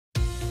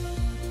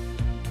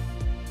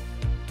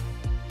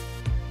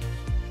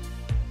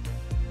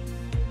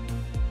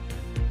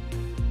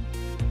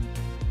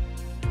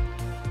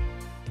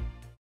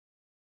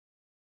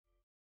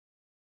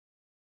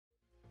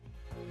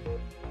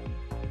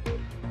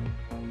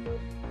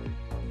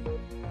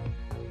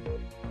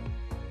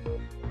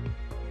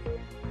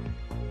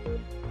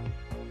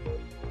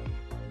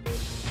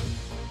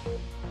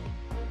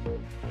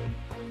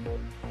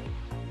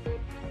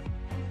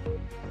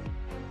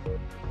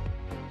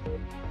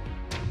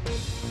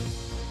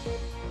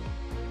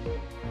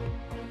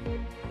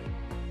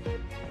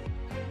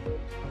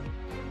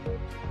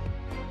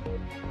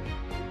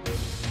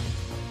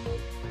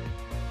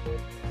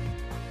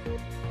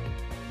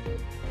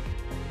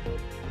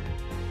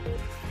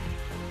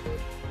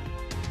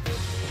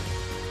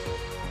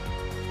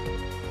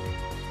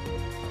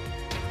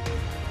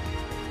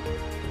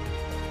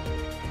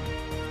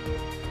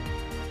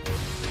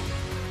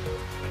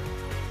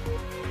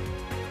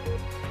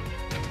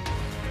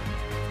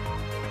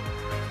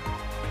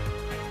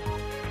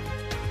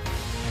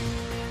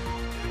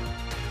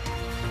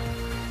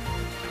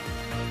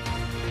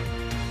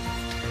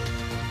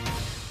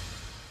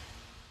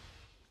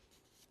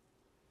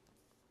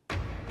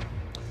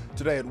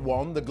Today at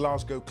 1, the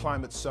Glasgow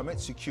Climate Summit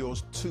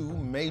secures two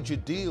major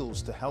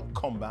deals to help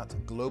combat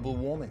global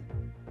warming.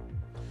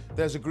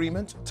 There's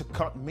agreement to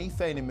cut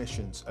methane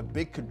emissions, a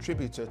big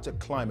contributor to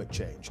climate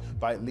change,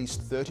 by at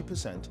least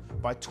 30%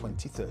 by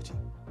 2030.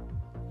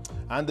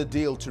 And a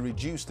deal to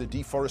reduce the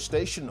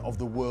deforestation of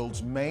the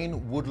world's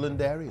main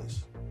woodland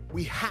areas.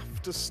 We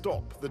have to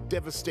stop the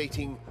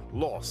devastating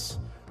loss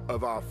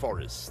of our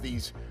forests,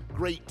 these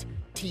great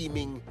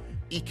teeming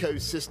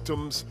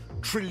ecosystems,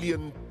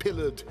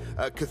 trillion-pillared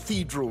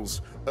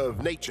cathedrals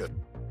of nature.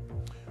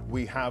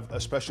 We have a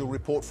special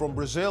report from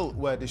Brazil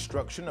where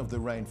destruction of the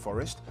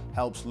rainforest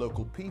helps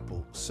local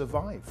people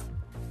survive.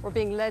 We're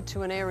being led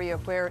to an area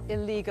where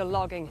illegal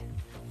logging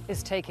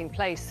is taking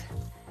place.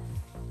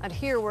 And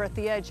here we're at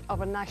the edge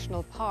of a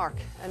national park,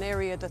 an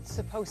area that's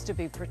supposed to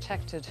be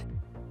protected.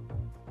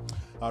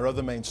 Our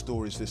other main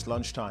stories this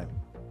lunchtime.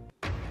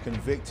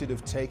 Convicted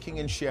of taking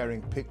and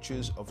sharing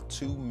pictures of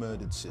two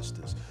murdered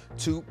sisters.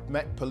 Two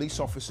Met police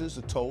officers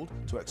are told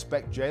to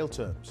expect jail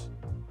terms.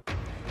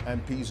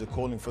 MPs are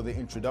calling for the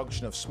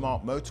introduction of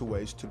smart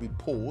motorways to be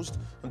paused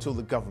until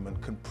the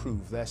government can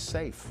prove they're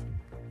safe.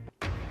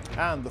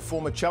 And the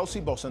former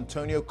Chelsea boss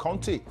Antonio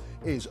Conte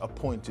is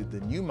appointed the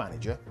new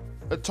manager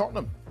at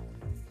Tottenham.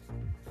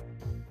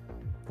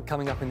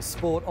 Coming up in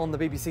sport on the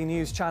BBC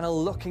News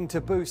Channel, looking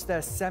to boost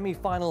their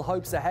semi-final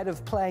hopes ahead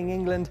of playing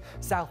England,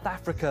 South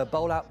Africa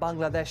bowl out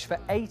Bangladesh for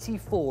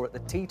 84 at the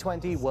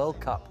T20 World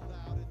Cup.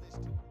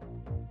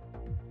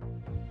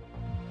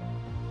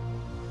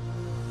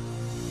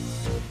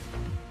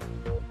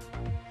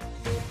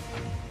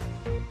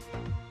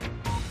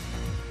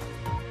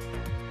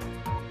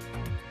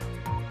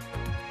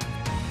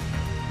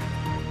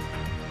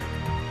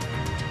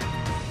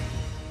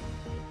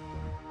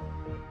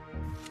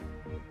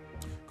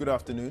 Good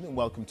afternoon and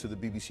welcome to the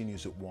BBC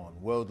News at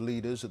 1. World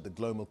leaders at the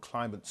Global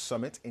Climate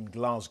Summit in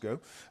Glasgow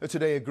are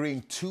today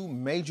agreeing two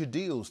major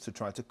deals to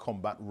try to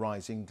combat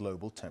rising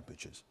global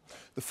temperatures.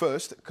 The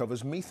first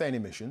covers methane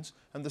emissions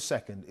and the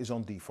second is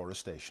on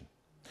deforestation.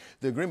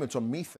 The agreement on methane